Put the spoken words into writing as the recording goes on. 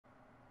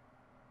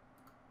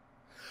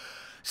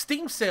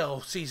Steam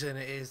sale season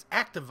is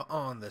active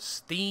on the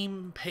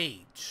Steam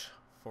page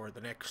for the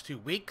next 2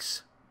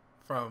 weeks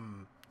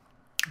from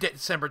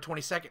December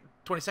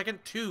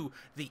 22nd to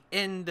the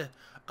end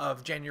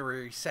of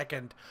January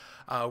 2nd.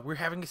 We're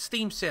having a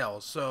Steam sale,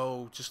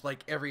 so just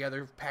like every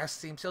other past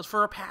Steam sales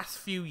for the past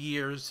few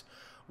years,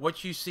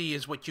 what you see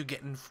is what you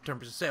get in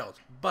terms of sales.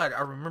 But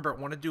I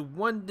want to do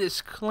one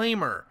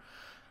disclaimer.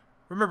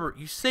 Remember,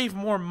 you save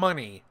more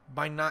money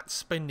by not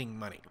spending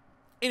money.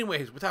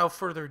 Anyways, without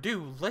further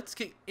ado, let's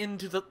get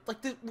into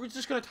we're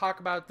just going to talk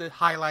about the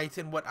highlights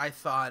and what I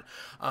thought.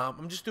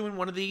 I'm just doing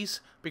one of these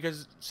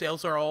because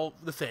sales are all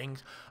the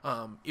things.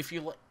 If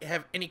you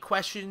have any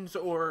questions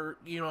or,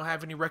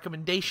 have any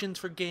recommendations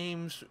for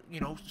games,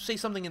 say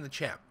something in the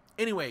chat.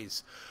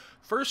 Anyways,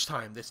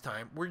 this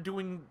time,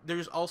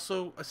 there's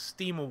also a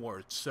Steam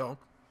Awards. So,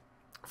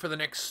 over the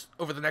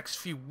next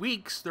few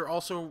weeks, they're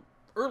also,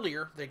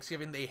 earlier,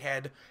 Thanksgiving, they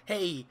had,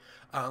 hey,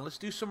 let's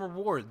do some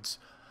awards.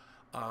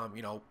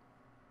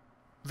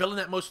 Villain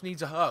that most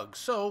needs a hug.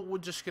 So we're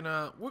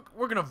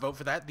gonna vote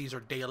for that. These are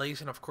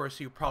dailies, and of course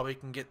you probably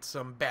can get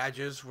some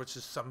badges, which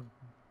is some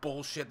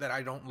bullshit that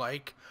I don't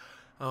like.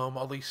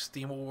 All these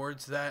Steam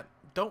awards that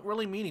don't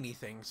really mean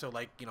anything. So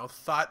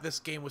thought this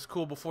game was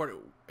cool before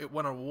it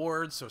won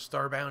awards. So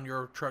Starbound,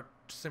 Euro Truck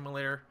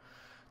Simulator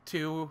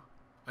 2,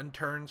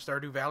 Unturned,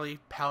 Stardew Valley,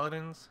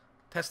 Paladins,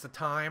 Test of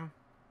Time.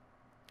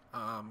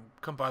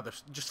 Come by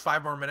just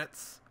 5 more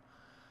minutes.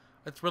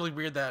 It's really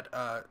weird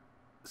that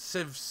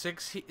Civ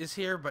 6 is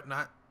here, but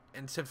not,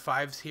 and Civ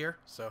 5's here,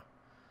 so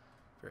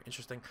very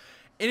interesting.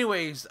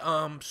 Anyways,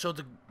 so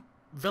the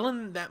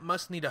villain that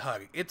must need a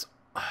hug. It's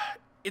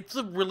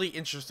a really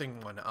interesting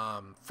one.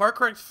 Far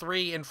Cry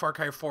 3 and Far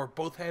Cry 4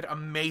 both had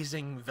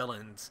amazing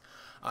villains.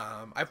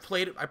 I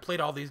played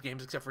all these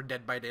games except for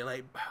Dead by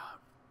Daylight.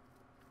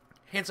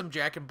 Handsome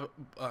Jack in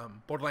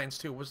Borderlands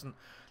 2 wasn't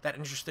that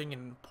interesting,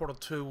 and Portal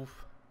 2,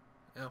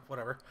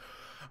 whatever.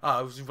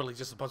 It was really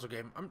just a puzzle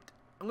game. I'm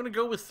gonna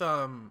go with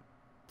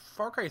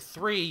Far Cry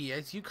 3,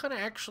 as you kind of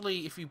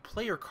actually, if you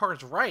play your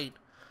cards right,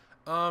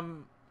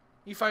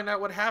 you find out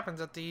what happens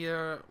at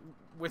the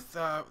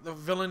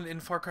villain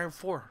in Far Cry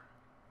 4.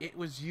 It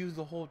was you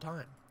the whole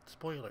time.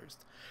 Spoilers.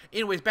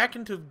 Anyways, back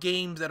into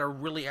games that are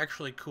really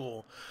actually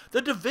cool.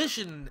 The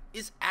Division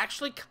is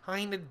actually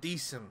kind of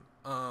decent.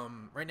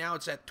 Right now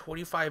it's at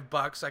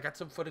 $25. I got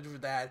some footage of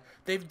that.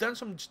 They've done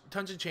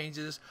tons of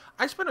changes.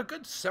 I spent a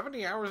good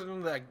 70 hours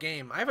into that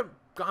game. I haven't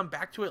gone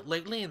back to it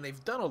lately, and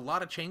they've done a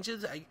lot of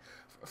changes.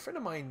 A friend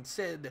of mine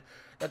said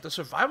that the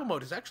survival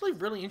mode is actually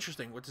really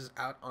interesting, which is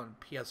out on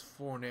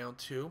PS4 now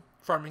too.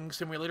 Farming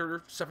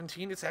Simulator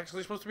 17, it's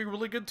actually supposed to be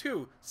really good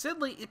too.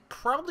 Sadly, it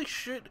probably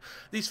should.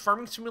 These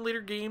Farming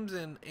Simulator games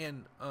and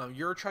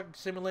Euro Truck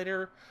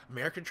Simulator,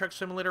 American Truck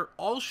Simulator,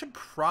 all should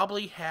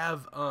probably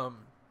have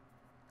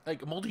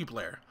like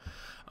multiplayer.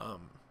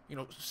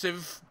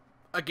 Civ,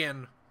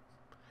 again,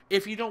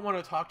 if you don't want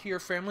to talk to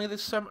your family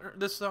this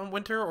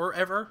winter or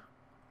ever,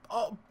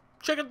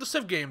 check out the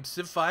Civ games.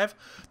 Civ 5,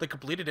 the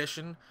complete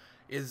edition,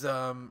 is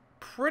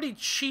pretty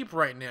cheap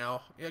right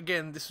now.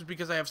 Again, this is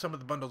because I have some of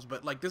the bundles,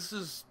 but this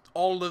is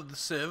all of the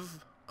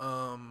Civ,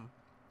 along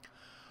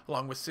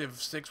with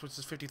Civ 6, which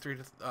is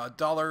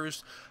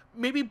 $53.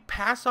 Maybe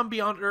pass on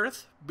Beyond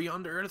Earth.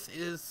 Beyond Earth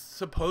is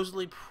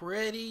supposedly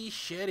pretty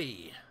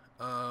shitty.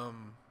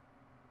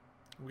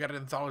 We got an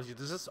anthology.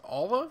 Is this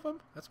all of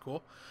them? That's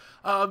cool.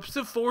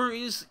 Civ 4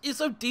 is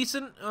a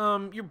decent.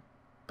 You're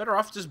better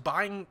off just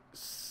buying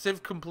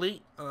Civ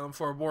Complete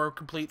for a more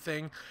complete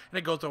thing, and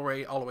it goes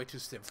all the way to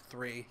Civ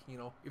 3.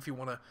 If you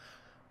want to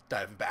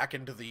dive back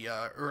into the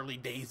early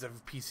days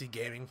of PC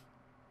gaming.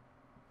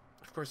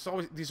 Of course,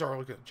 these are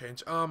always going to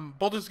change.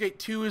 Baldur's Gate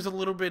 2 is a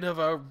little bit of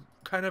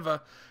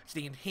it's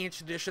the enhanced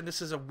edition.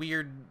 This is a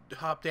weird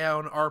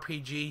top-down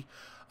RPG.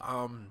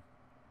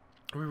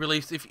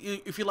 Re-released.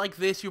 If you like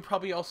this, you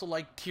probably also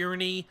like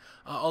Tyranny.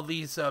 All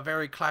these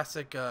very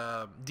classic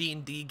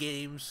D&D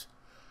games.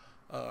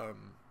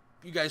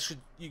 You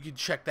could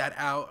check that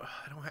out.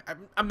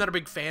 I'm not a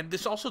big fan.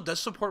 This also does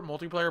support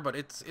multiplayer, but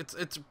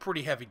it's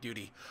pretty heavy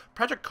duty.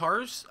 Project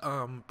Cars,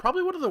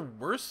 probably one of the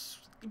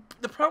worst.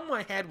 The problem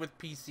I had with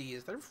PC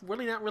is they're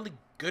really not really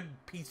good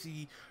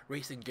PC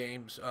racing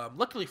games.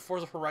 Luckily,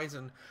 Forza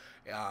Horizon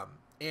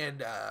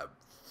and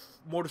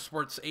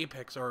Motorsports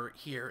Apex are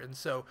here, and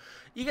so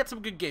you get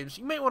some good games.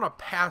 You might want to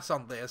pass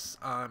on this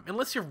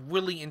unless you're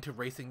really into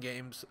racing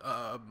games.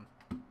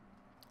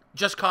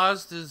 Just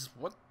Cause is,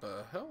 what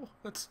the hell?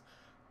 That's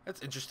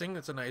interesting.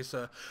 That's a nice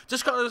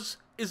Just Cause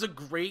is a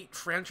great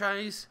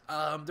franchise.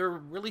 They're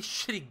really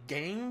shitty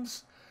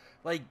games.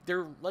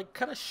 They're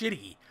kind of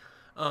shitty.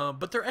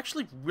 But they're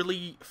actually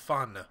really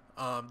fun.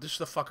 Just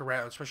to fuck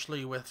around,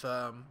 especially with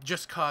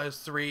Just Cause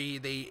 3.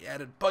 They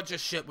added a bunch of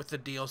shit with the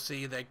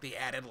DLC. They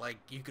added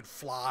you could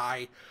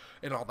fly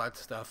and all that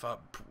stuff.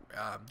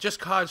 Just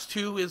Cause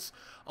 2 is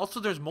also,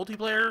 there's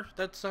multiplayer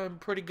that's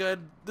pretty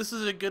good. This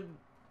is a good.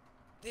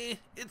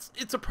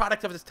 It's a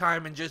product of its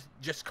time, and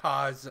Just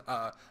Cause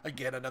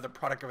again, another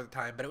product of the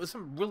time. But it was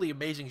some really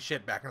amazing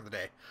shit back in the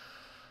day.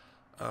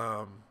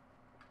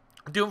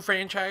 Doom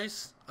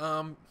franchise.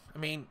 I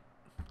mean,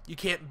 you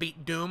can't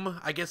beat Doom.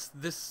 I guess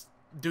this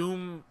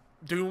Doom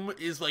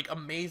is like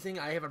amazing.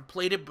 I haven't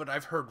played it, but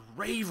I've heard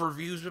rave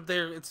reviews up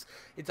there. It's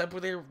up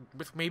there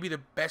with maybe the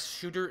best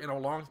shooter in a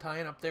long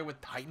time, up there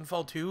with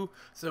Titanfall 2.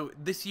 So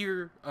this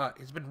year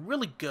has been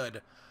really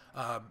good.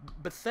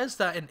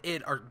 Bethesda and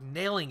id are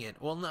nailing it.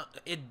 Well, not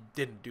it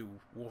didn't do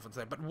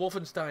Wolfenstein, but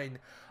Wolfenstein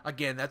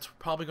again. That's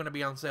probably going to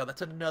be on sale.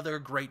 That's another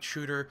great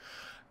shooter.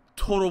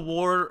 Total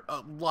War,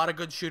 a lot of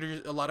good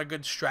shooters, a lot of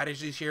good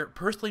strategies here.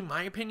 Personally,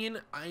 my opinion,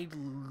 I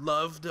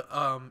loved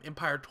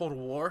Empire Total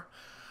War.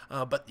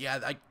 But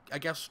yeah, I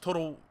guess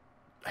Total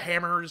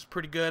Hammer is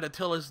pretty good.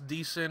 Attila's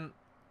decent.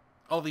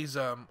 All these,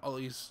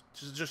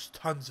 just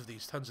tons of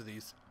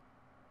these.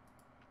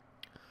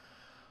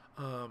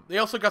 They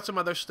also got some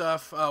other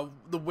stuff.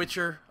 The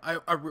Witcher,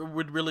 I'd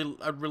really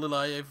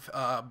like.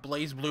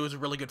 Blaze Blue is a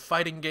really good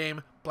fighting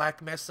game.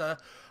 Black Mesa,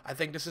 I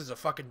think this is a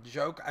fucking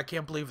joke. I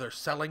can't believe they're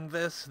selling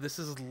this. This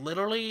is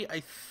literally,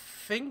 I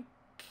think,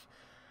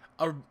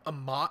 a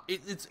mod.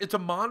 It's a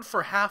mod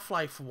for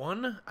Half-Life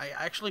 1. I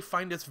actually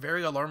find this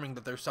very alarming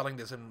that they're selling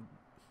this in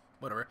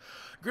whatever.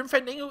 Grim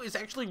Fandango is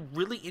actually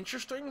really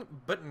interesting,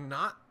 but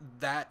not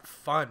that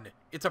fun.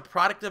 It's a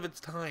product of its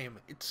time.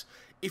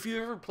 If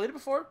you've ever played it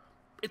before,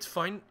 it's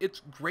fine.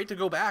 It's great to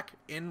go back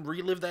and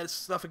relive that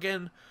stuff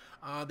again.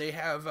 They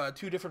have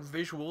two different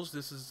visuals.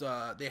 This is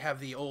they have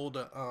the old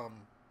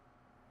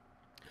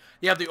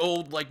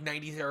like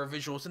 90s era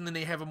visuals, and then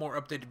they have a more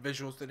updated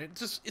visuals. And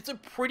it's a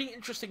pretty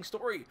interesting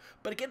story.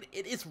 But again,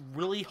 it is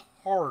really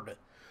hard.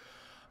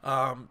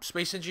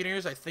 Space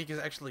Engineers, I think, is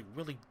actually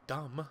really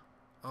dumb.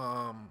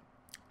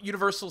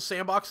 Universal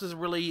Sandbox is a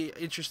really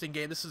interesting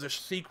game. This is a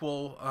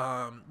sequel.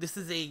 This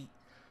is a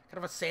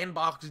kind of a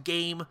sandbox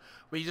game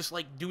where you just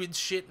like doing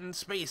shit in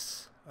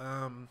space.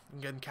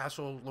 Again,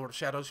 Castle, Lord of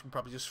Shadows, you can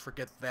probably just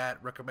forget that.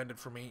 Recommended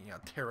for me. Yeah,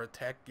 Terra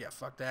Tech, yeah,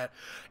 fuck that.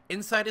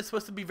 Inside is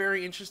supposed to be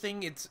very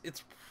interesting. It's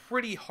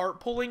pretty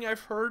heart-pulling, I've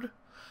heard.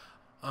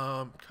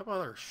 A couple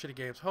other shitty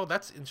games. Oh,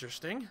 that's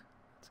interesting.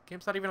 This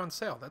game's not even on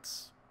sale.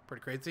 That's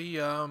pretty crazy.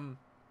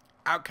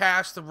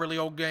 Outcast, a really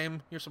old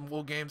game. Here's some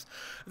old games.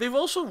 They've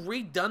also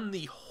redone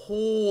the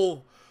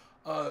whole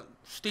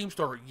Steam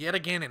store yet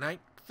again, and I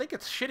think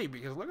it's shitty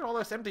because look at all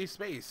this empty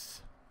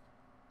space.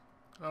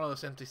 All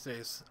this empty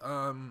space.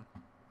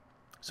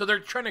 So they're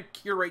trying to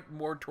curate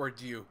more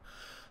towards you.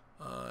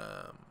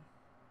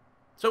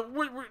 So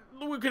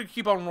we're gonna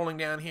keep on rolling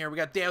down here. We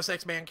got Deus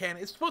Ex Mankind.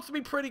 It's supposed to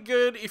be pretty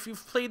good. If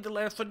you've played the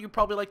last one, you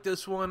probably like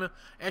this one.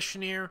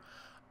 Ashenir,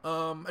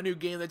 a new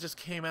game that just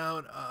came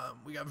out.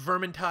 We got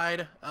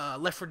Vermintide,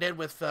 Left 4 Dead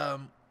with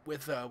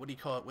what do you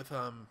call it?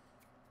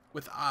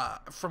 With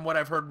from what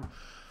I've heard,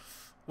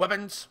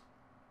 weapons.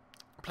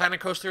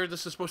 Planet Coaster,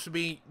 this is supposed to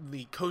be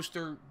the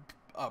coaster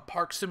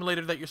park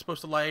simulator that you're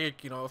supposed to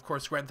like. You know, of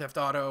course, Grand Theft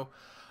Auto,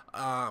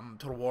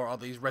 Total War, all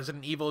these.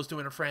 Resident Evil is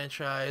doing a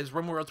franchise.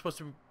 RimWorld's supposed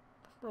to be...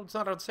 World's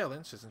not on sale,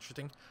 then. It's just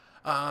interesting.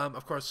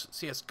 Of course,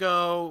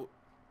 CSGO.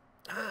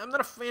 I'm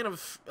not a fan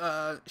of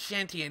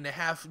Shanty and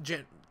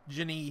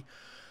the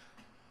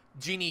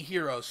Genie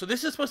Hero. So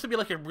this is supposed to be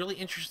like a really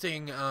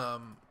interesting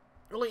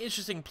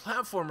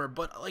platformer,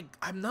 but like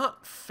I'm not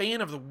a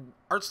fan of the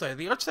art style.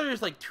 The art style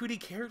is like 2D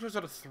characters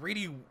on a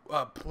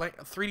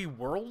 3D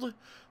world.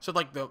 So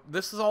like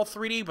this is all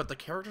 3D, but the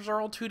characters are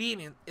all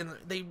 2D. And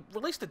they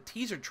released a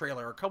teaser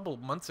trailer a couple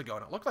of months ago,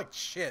 and it looked like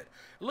shit.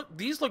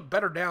 These look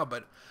better now,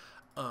 but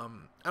I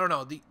don't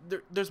know.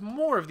 There's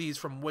more of these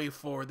from Way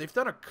Forward. They've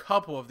done a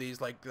couple of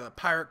these, like the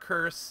Pirate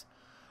Curse,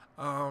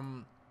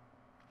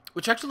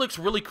 which actually looks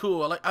really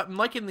cool. I'm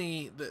liking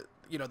the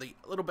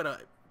little bit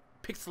of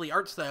pixely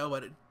art style,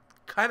 but it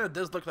kind of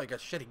does look like a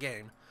shitty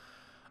game.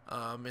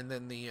 And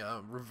then the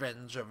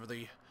Revenge of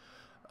the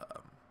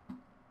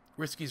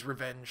Risky's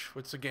Revenge,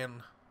 which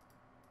again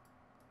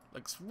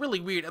looks really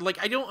weird. Like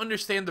I don't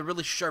understand the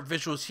really sharp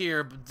visuals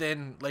here, but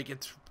then like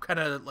it's kind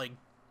of like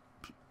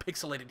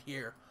pixelated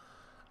here.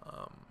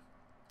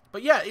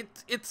 But yeah,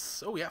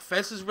 it's oh yeah,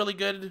 Fez is really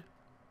good.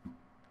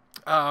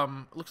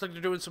 Looks like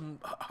they're doing some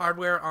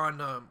hardware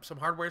on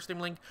Steam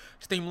Link.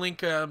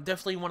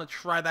 Definitely want to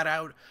try that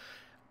out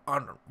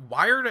on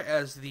wired,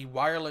 as the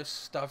wireless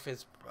stuff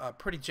is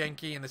pretty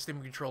janky and the Steam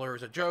controller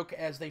is a joke,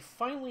 as they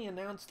finally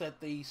announced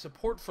that they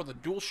support for the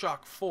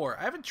DualShock 4.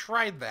 I haven't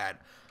tried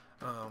that.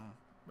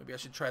 Maybe I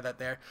should try that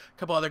there. A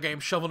couple other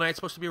games. Shovel Knight's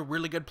supposed to be a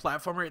really good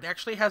platformer. It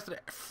actually has the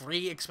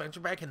free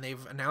expansion pack, and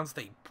they've announced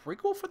a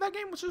prequel for that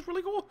game, which is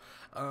really cool.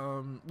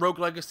 Rogue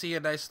Legacy, a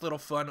nice little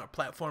fun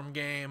platform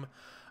game.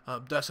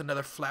 That's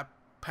another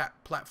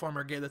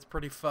platformer game that's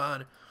pretty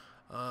fun.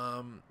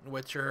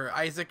 Witcher,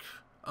 Isaac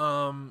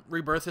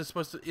Rebirth is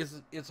supposed to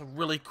is a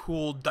really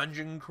cool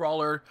dungeon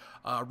crawler,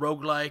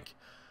 roguelike.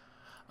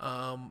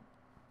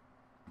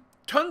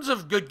 Tons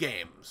of good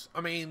games.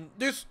 I mean,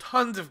 there's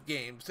tons of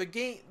games. Valkyrie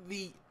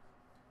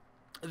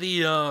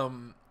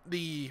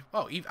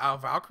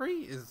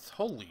is,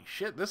 holy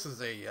shit, this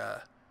is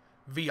a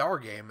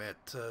VR game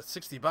at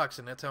 $60,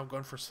 and that's how I'm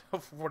going for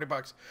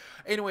 $40.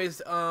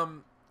 Anyways,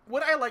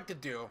 what I like to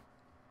do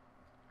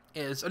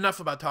is enough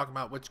about talking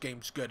about which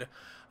game's good.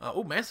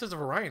 Oh, Masters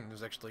of Orion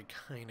is actually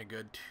kind of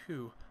good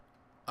too.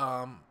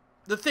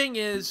 The thing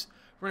is,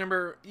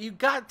 remember, you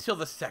got till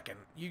the second.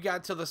 You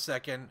got till the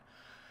second.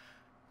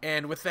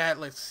 And with that,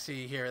 let's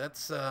see here.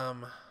 That's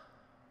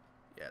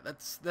yeah,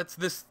 that's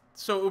this.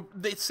 So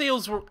the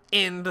sales will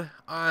end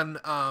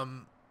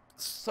on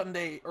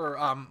Sunday or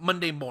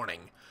Monday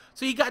morning.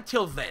 So you got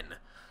till then.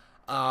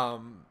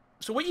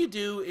 So what you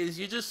do is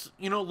you just,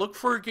 look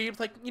for games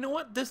like, you know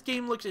what, this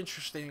game looks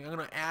interesting. I'm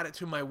gonna add it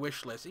to my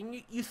wish list,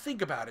 and you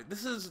think about it.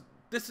 This is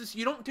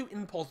you don't do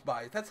impulse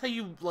buys. That's how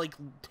you like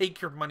take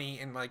your money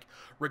and like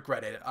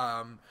regret it.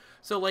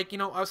 So like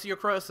Odyssey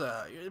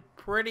Crossa,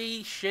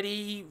 pretty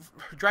shitty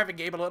driving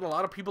game, but a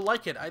lot of people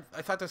like it. I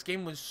thought this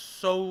game was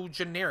so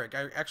generic.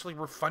 I actually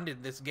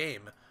refunded this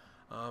game.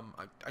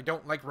 I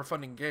don't like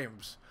refunding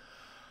games,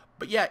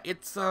 but yeah,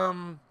 it's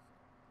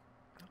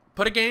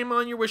put a game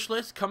on your wish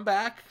list. Come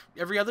back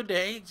every other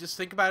day. Just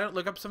think about it.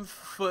 Look up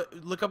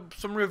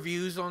some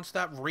reviews on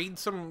stuff. Read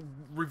some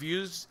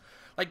reviews.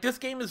 Like, this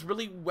game is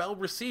really well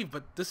received,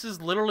 but this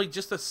is literally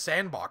just a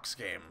sandbox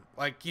game.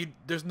 Like,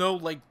 there's no,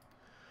 like,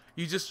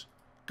 you just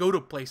go to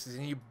places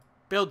and you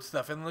build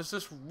stuff, and there's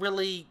just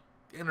really,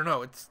 I don't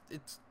know, it's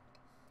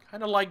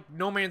kind of like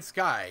No Man's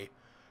Sky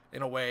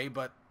in a way,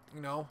 but,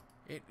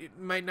 it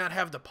might not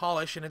have the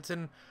polish, and it's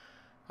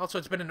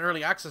been in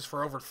early access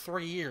for over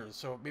 3 years,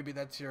 so maybe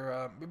that's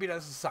maybe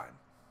that's a sign.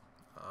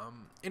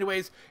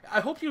 Anyways, I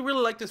hope you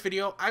really like this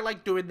video. I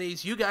like doing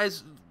these. You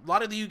guys, a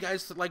lot of you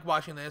guys like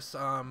watching this.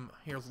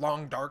 Here's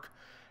Long Dark,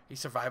 a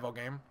survival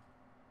game.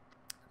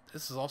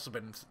 This has also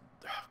been,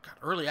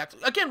 early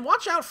access. Again,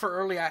 watch out for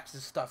early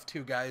access stuff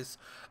too, guys.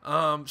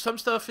 Some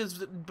stuff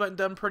has been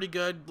done pretty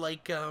good,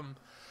 like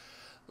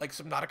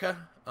Subnautica.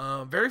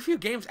 Very few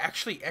games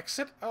actually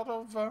exit out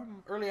of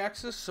early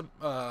access.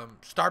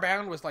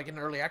 Starbound was like in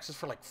early access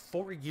for like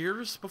 4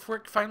 years before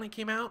it finally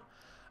came out.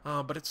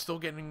 But it's still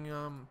getting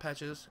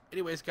patches.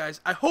 Anyways,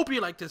 guys, I hope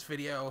you liked this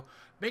video.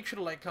 Make sure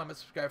to like, comment,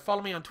 subscribe.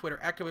 Follow me on Twitter,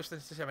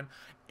 @Kovish67.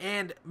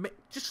 And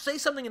just say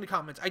something in the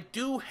comments. I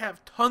do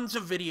have tons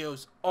of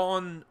videos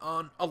on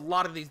a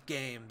lot of these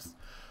games.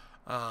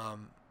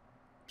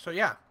 So,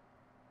 yeah.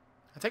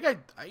 I think I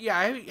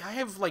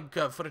have, like,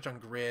 footage on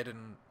Grid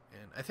and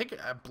I think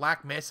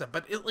Black Mesa.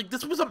 But,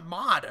 this was a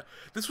mod.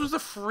 This was a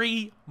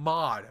free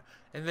mod.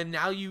 And then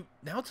now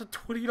it's a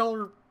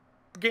 $20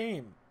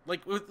 game.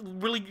 Like,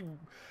 really,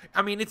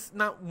 I mean, it's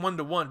not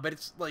 1-to-1, but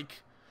it's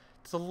like,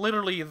 it's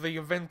literally the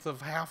event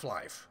of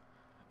Half-Life,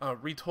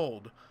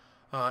 retold.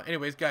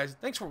 Anyways, guys,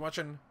 thanks for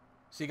watching.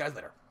 See you guys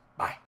later. Bye.